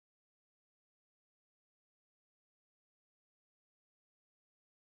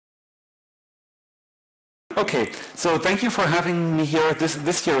Okay, so thank you for having me here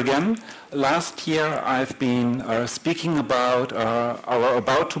this year again. Last year I've been speaking about our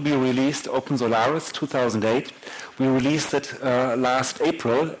about-to-be-released Opensolaris 2008. We released it last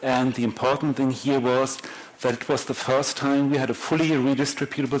April, and the important thing here was that it was the first time we had a fully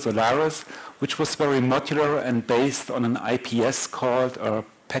redistributable Solaris, which was very modular and based on an IPS called a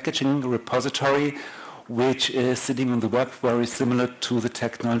packaging repository, which is sitting on the web, very similar to the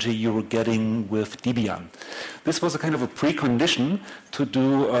technology you were getting with Debian. This was a kind of a precondition to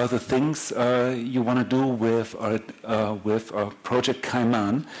do the things you want to do with Project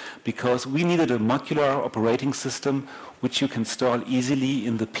Cayman, because we needed a modular operating system which you can install easily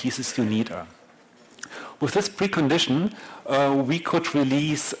in the pieces you need. With this precondition, we could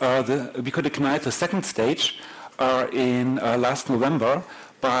release we could ignite the second stage in last November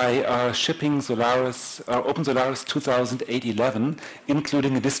by shipping Opensolaris 2008-11,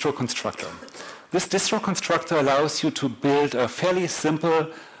 including a distro constructor. This distro constructor allows you to build a fairly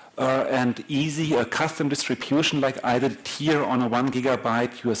simple and easy custom distribution like I did here on a 1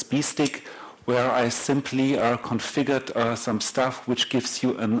 gigabyte USB stick, where I simply configured some stuff which gives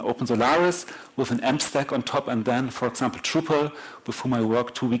you an Opensolaris with an AMP stack on top, and then, for example, Drupal, with whom I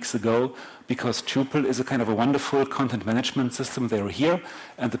worked 2 weeks ago, because Drupal is a kind of a wonderful content management system. They're here,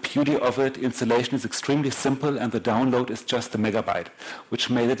 and the beauty of it, installation is extremely simple, and the download is just a megabyte,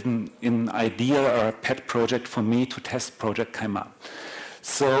 which made it an ideal pet project for me to test Project Cayman.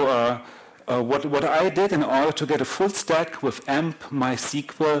 So what I did in order to get a full stack with AMP,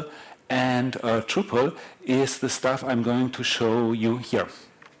 MySQL, and Drupal is the stuff I'm going to show you here.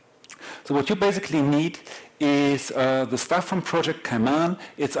 So what you basically need is the stuff from Project Cayman.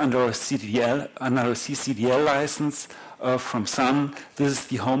 It's under a CCDL license from Sun. This is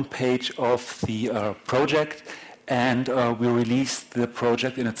the homepage of the project, and we released the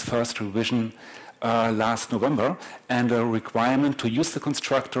project in its first revision last November. And the requirement to use the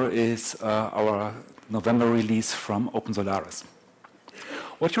constructor is our November release from Opensolaris.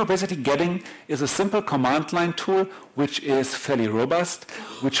 What you're basically getting is a simple command line tool, which is fairly robust,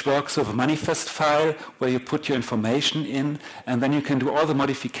 which works with a manifest file where you put your information in, and then you can do all the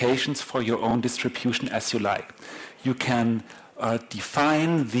modifications for your own distribution as you like. You can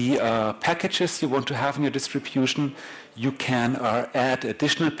define the packages you want to have in your distribution. You can add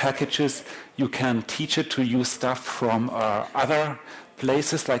additional packages. You can teach it to use stuff from other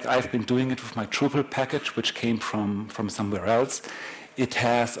places, like I've been doing it with my Drupal package, which came from somewhere else. It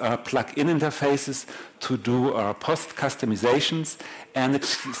has plug-in interfaces to do post customizations, and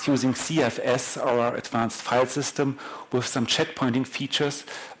it's using CFS, our advanced file system, with some checkpointing features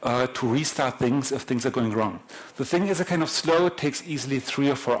to restart things if things are going wrong. The thing is kind of slow. It takes easily 3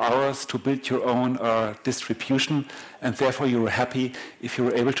 or 4 hours to build your own distribution, and therefore you're happy if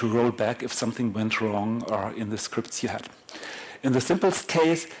you're able to roll back if something went wrong in the scripts you had. In the simplest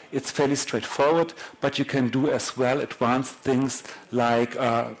case, it's fairly straightforward, but you can do as well advanced things like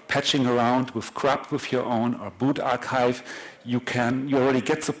patching around with grub with your own or boot archive. You already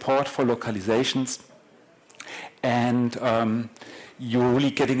get support for localizations, and you're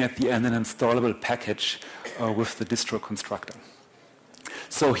really getting at the end an installable package with the distro constructor.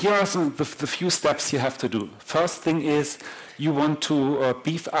 So here are the few steps you have to do. First thing is you want to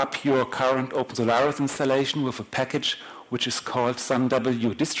beef up your current Opensolaris installation with a package which is called sunw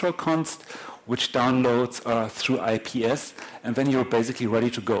distroconst, which downloads through IPS, and then you're basically ready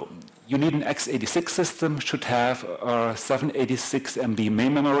to go. You need an x86 system, should have 786 MB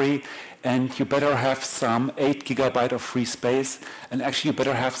main memory, and you better have some 8 gigabyte of free space, and actually you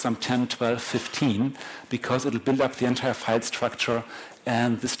better have some 10, 12, 15, because it'll build up the entire file structure,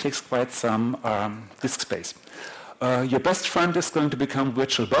 and this takes quite some disk space. Your best friend is going to become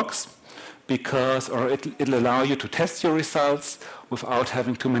VirtualBox, because it'll allow you to test your results without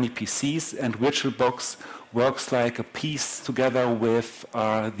having too many PCs, and VirtualBox works like a piece together with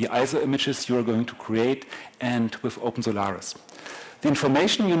the ISO images you are going to create and with Opensolaris. The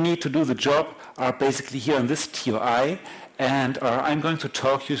information you need to do the job are basically here in this TOI, and I'm going to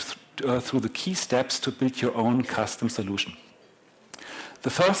talk you through the key steps to build your own custom solution. The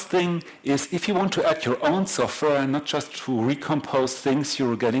first thing is, if you want to add your own software and not just to recompose things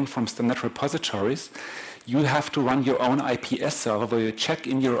you're getting from standard repositories, you have to run your own IPS server where you check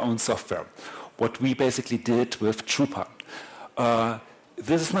in your own software, what we basically did with Drupal.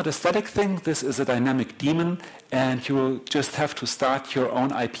 This is not a static thing, this is a dynamic daemon, and you just have to start your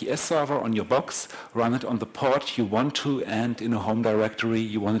own IPS server on your box, run it on the port you want to, and in a home directory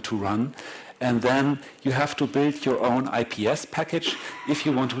you want it to run. And then you have to build your own IPS package if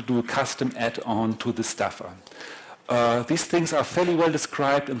you want to do a custom add-on to the stuff. These things are fairly well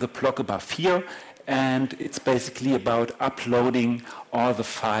described in the blog above here, and it's basically about uploading all the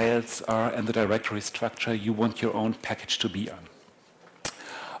files and the directory structure you want your own package to be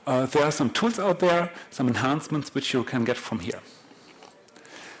on. There are some tools out there, some enhancements which you can get from here.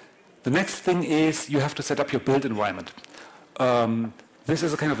 The next thing is you have to set up your build environment. This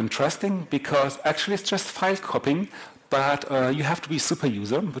is kind of interesting because actually it's just file copying, but you have to be super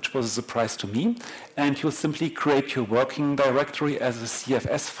user, which was a surprise to me, and you'll simply create your working directory as a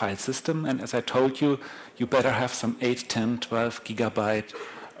CFS file system, and as I told you, you better have some 8, 10, 12 gigabyte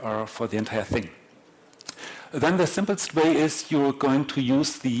for the entire thing. Then the simplest way is you're going to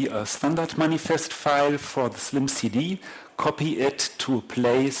use the standard manifest file for the Slim CD, copy it to a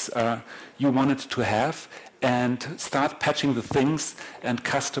place you want it to have, and start patching the things and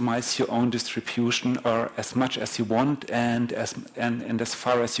customize your own distribution as much as you want and as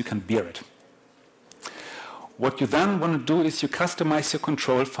far as you can bear it. What you then want to do is you customize your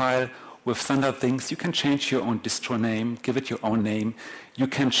control file with standard things. You can change your own distro name, give it your own name. You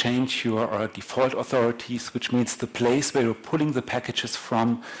can change your default authorities, which means the place where you're pulling the packages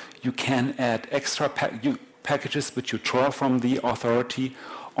from. You can add extra packages which you draw from the authority,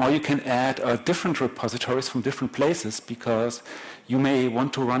 or you can add different repositories from different places because you may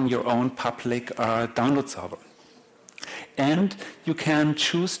want to run your own public download server. And you can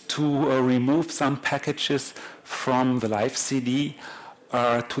choose to remove some packages from the live CD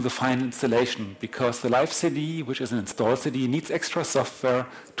to the final installation, because the live CD, which is an install CD, needs extra software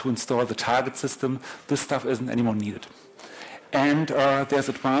to install the target system. This stuff isn't anymore needed. And there's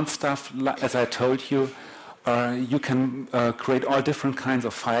advanced stuff, as I told you. You can create all different kinds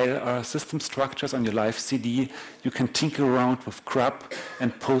of file system structures on your live CD. You can tinker around with grub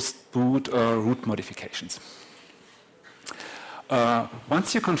and post-boot root modifications.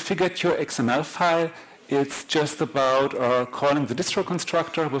 Once you configured your XML file, it's just about calling the distro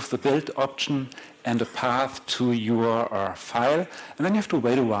constructor with the build option and a path to your file. And then you have to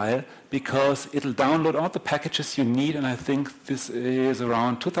wait a while because it'll download all the packages you need. And I think this is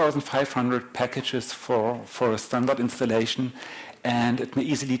around 2,500 packages for a standard installation. And it may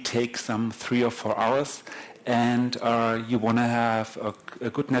easily take some 3 or 4 hours. And you want to have a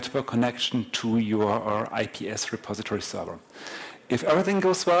good network connection to your IPS repository server. If everything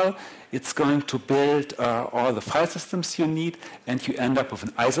goes well, it's going to build all the file systems you need, and you end up with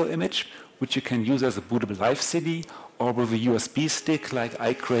an ISO image, which you can use as a bootable live CD, or with a USB stick, like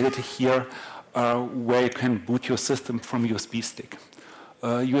I created here, where you can boot your system from USB stick.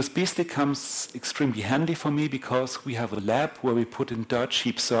 USB stick comes extremely handy for me because we have a lab where we put in dirt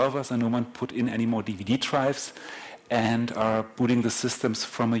cheap servers and no one put in any more DVD drives, and booting the systems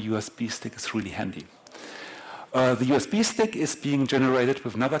from a USB stick is really handy. The USB stick is being generated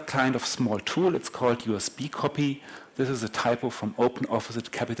with another kind of small tool. It's called USB copy. This is a typo from OpenOffice.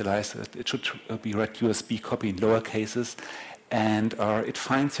 It capitalized it. It should be read USB copy in lower cases. And it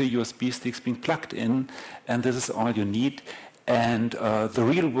finds your USB sticks being plugged in, and this is all you need. And the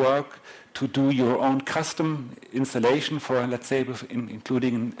real work to do your own custom installation for, let's say,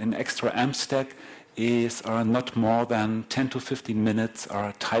 including an extra AMP stack is not more than 10 to 15 minutes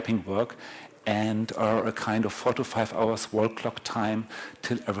typing work, and a kind of 4 to 5 hours wall clock time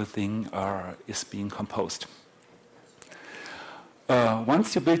till everything is being composed.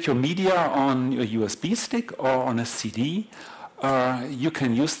 Once you build your media on your USB stick or on a CD, you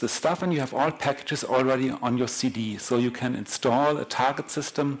can use this stuff and you have all packages already on your CD. So you can install a target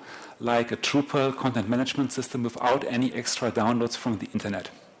system like a Drupal content management system without any extra downloads from the internet.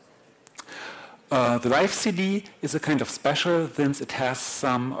 The live CD is a kind of special since it has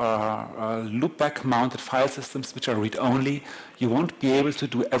some loopback mounted file systems which are read-only. You won't be able to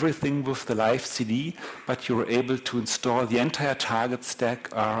do everything with the live CD, but you're able to install the entire target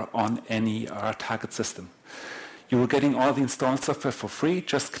stack on any target system. You're getting all the installed software for free.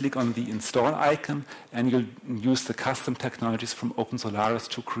 Just click on the install icon and you'll use the custom technologies from Opensolaris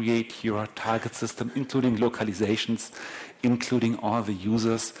to create your target system, including localizations, including all the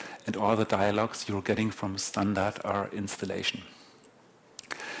users and all the dialogues you're getting from standard installation.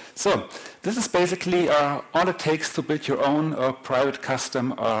 So this is basically all it takes to build your own private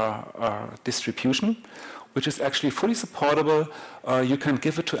custom distribution, which is actually fully supportable. You can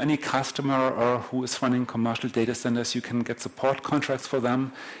give it to any customer who is running commercial data centers. You can get support contracts for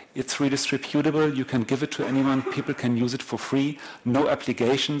them. It's redistributable. You can give it to anyone. People can use it for free, no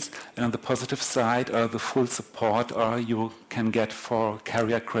obligations. And on the positive side, the full support you can get for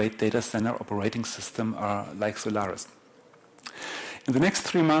carrier-grade data center operating system like Solaris. In the next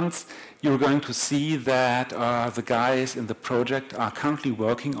 3 months, you're going to see that the guys in the project are currently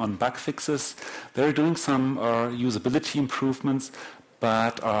working on bug fixes. They're doing some usability improvements,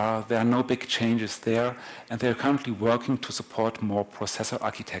 but there are no big changes there, and they're currently working to support more processor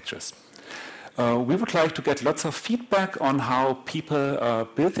architectures. We would like to get lots of feedback on how people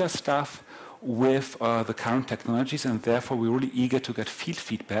build their stuff with the current technologies, and therefore we're really eager to get field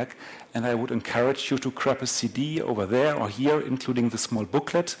feedback. And I would encourage you to grab a CD over there or here, including the small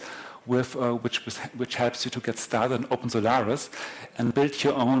booklet, which helps you to get started on Opensolaris and build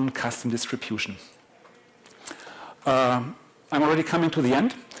your own custom distribution. I'm already coming to the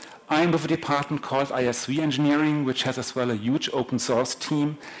end. I'm with a department called ISV Engineering, which has as well a huge open source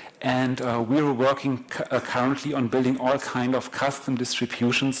team, and we're working currently on building all kind of custom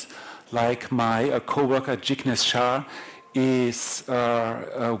distributions. Like my co-worker Jignesh Shah is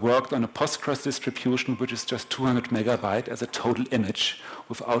worked on a Postgres distribution, which is just 200 megabyte as a total image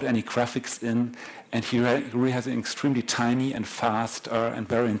without any graphics in, and he really has an extremely tiny and fast and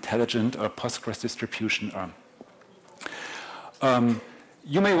very intelligent Postgres distribution.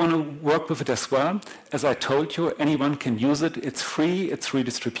 You may want to work with it as well. As I told you, anyone can use it. It's free, it's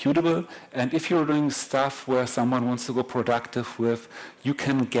redistributable, and if you're doing stuff where someone wants to go productive with, you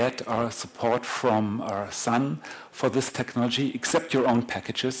can get support from Sun for this technology, except your own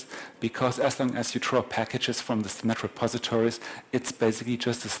packages, because as long as you draw packages from the standard repositories, it's basically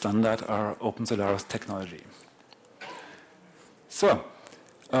just a standard Opensolaris technology. So,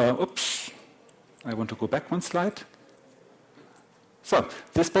 oops, I want to go back one slide. So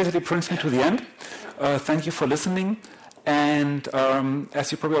this basically brings me to the end. Thank you for listening. And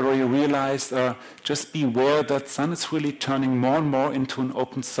as you probably already realized, just be aware that Sun is really turning more and more into an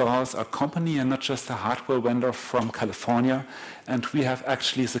open source company and not just a hardware vendor from California. And we have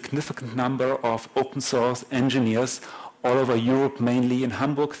actually a significant number of open source engineers all over Europe, mainly in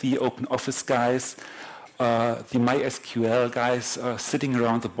Hamburg, the Open Office guys, the MySQL guys sitting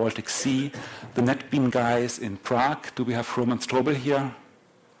around the Baltic Sea, the NetBean guys in Prague. Do we have Roman Strobel here?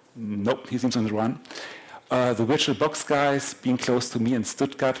 Nope, he seems on the run. The VirtualBox guys being close to me in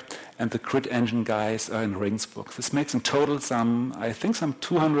Stuttgart, and the Grid Engine guys in Regensburg. This makes in total I think some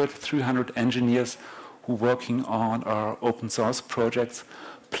 200, 300 engineers who are working on our open source projects,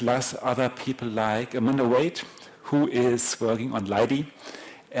 plus other people like Amanda Wade, who is working on Leidy,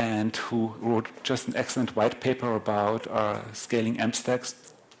 and who wrote just an excellent white paper about scaling AMP stacks.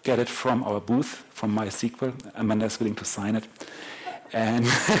 Get it from our booth, from MySQL. Amanda is willing to sign it. And,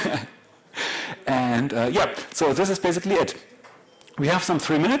 yeah, so this is basically it. We have some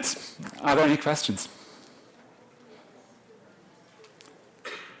 3 minutes. Are there any questions?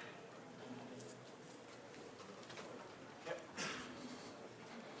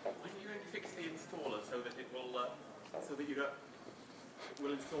 When are you going to fix the installer so that it will, so that you don't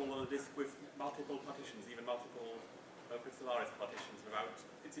will install on a disk with multiple partitions, even multiple Opensolaris partitions, without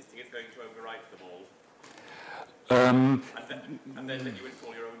insisting it's going to overwrite them all? And then let you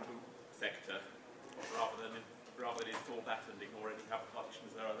install your own boot sector, rather than install that and ignore any other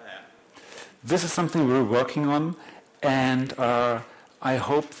partitions that are there. This is something we're working on, and I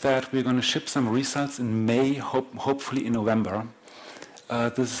hope that we're going to ship some results in May, hopefully in November.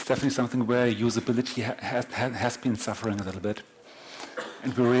 This is definitely something where usability has been suffering a little bit.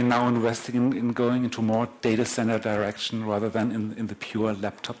 And we're really now investing in going into more data center direction rather than in the pure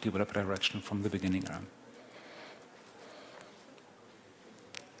laptop developer direction from the beginning on.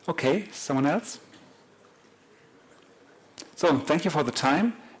 Okay, someone else? So thank you for the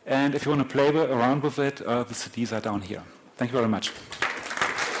time. And if you want to play around with it, the CDs are down here. Thank you very much.